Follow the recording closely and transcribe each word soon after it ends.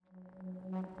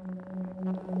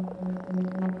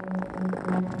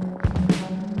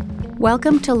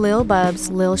Welcome to Lil Bub's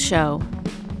Lil Show,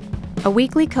 a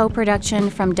weekly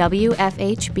co-production from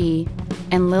WFHB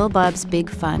and Lil Bub's Big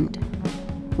Fund.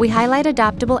 We highlight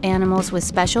adoptable animals with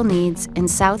special needs in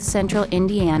South Central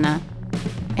Indiana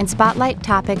and spotlight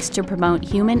topics to promote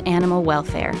human-animal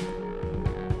welfare.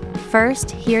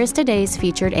 First, here's today's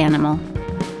featured animal.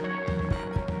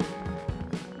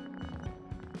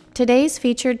 Today's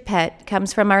featured pet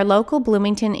comes from our local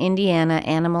Bloomington, Indiana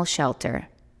animal shelter.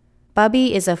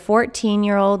 Bubby is a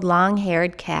 14-year-old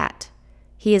long-haired cat.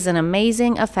 He is an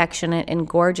amazing, affectionate, and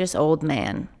gorgeous old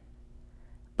man.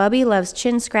 Bubby loves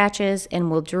chin scratches and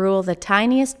will drool the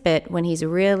tiniest bit when he's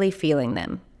really feeling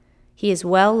them. He is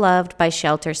well loved by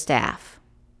shelter staff.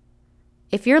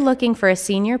 If you're looking for a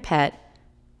senior pet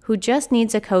who just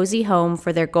needs a cozy home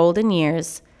for their golden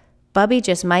years, Bubby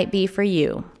just might be for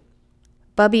you.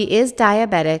 Bubby is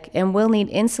diabetic and will need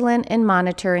insulin and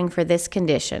monitoring for this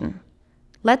condition.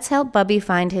 Let's help Bubby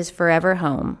find his forever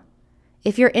home.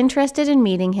 If you're interested in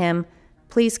meeting him,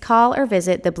 please call or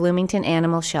visit the Bloomington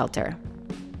Animal Shelter.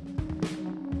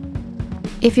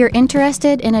 If you're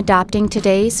interested in adopting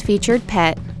today's featured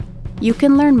pet, you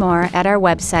can learn more at our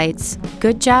websites,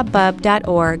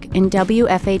 goodjobbub.org and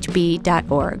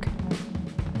wfhb.org.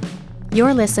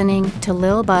 You're listening to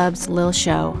Lil Bub's Lil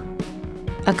Show,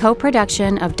 a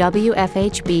co-production of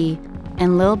WFHB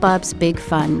and Lil Bub's Big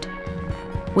Fund.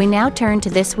 We now turn to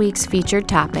this week's featured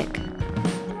topic.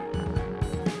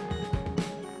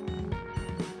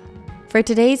 For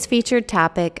today's featured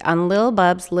topic on Lil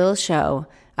Bub's Lil Show,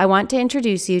 I want to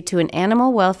introduce you to an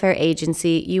animal welfare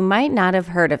agency you might not have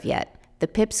heard of yet, the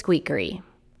Pipsqueakery.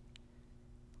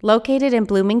 Located in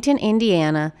Bloomington,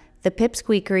 Indiana, the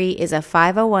Pipsqueakery is a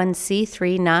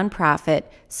 501c3 nonprofit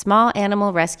small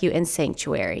animal rescue and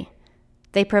sanctuary.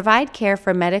 They provide care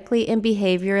for medically and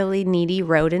behaviorally needy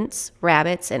rodents,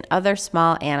 rabbits, and other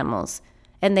small animals,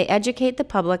 and they educate the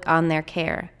public on their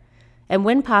care. And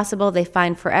when possible, they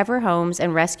find forever homes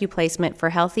and rescue placement for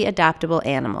healthy adoptable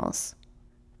animals.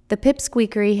 The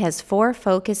Pipsqueakery has 4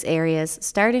 focus areas,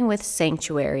 starting with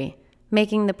sanctuary,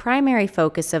 making the primary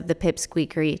focus of the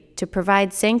Pipsqueakery to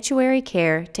provide sanctuary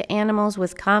care to animals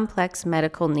with complex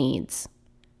medical needs.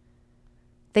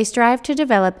 They strive to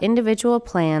develop individual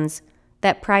plans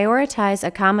that prioritize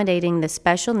accommodating the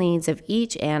special needs of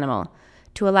each animal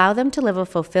to allow them to live a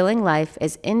fulfilling life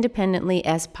as independently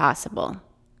as possible.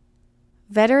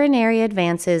 Veterinary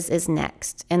Advances is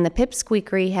next, and the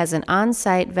Pipsqueakery has an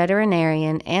on-site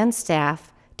veterinarian and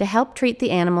staff to help treat the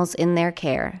animals in their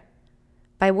care.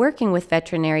 By working with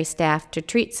veterinary staff to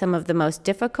treat some of the most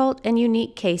difficult and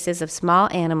unique cases of small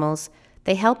animals,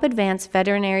 they help advance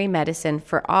veterinary medicine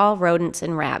for all rodents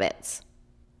and rabbits.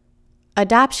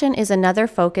 Adoption is another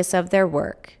focus of their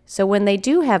work, so when they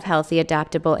do have healthy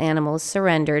adoptable animals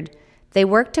surrendered, they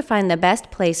work to find the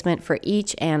best placement for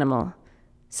each animal.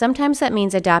 Sometimes that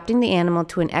means adopting the animal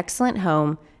to an excellent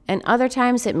home, and other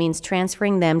times it means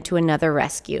transferring them to another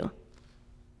rescue.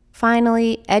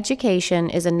 Finally, education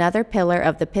is another pillar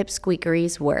of the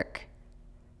Pipsqueakery's work.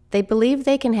 They believe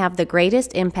they can have the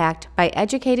greatest impact by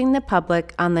educating the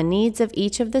public on the needs of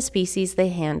each of the species they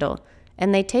handle,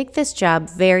 and they take this job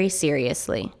very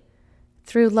seriously.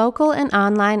 Through local and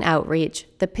online outreach,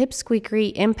 the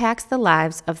Pipsqueakery impacts the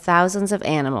lives of thousands of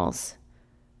animals.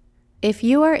 If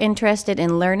you are interested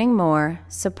in learning more,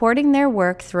 supporting their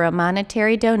work through a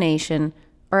monetary donation,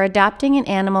 or adopting an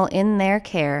animal in their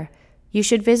care, you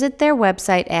should visit their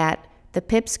website at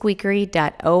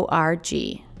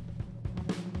thepipsqueakery.org.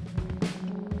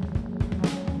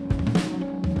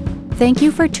 Thank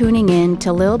you for tuning in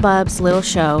to Lil Bub's Lil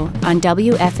Show on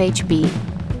WFHB,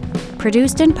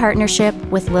 produced in partnership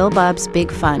with Lil Bub's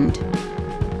Big Fund.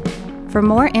 For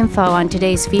more info on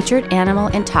today's featured animal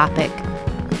and topic,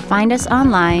 find us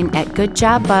online at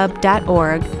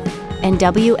goodjobbub.org and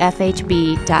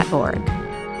wfhb.org.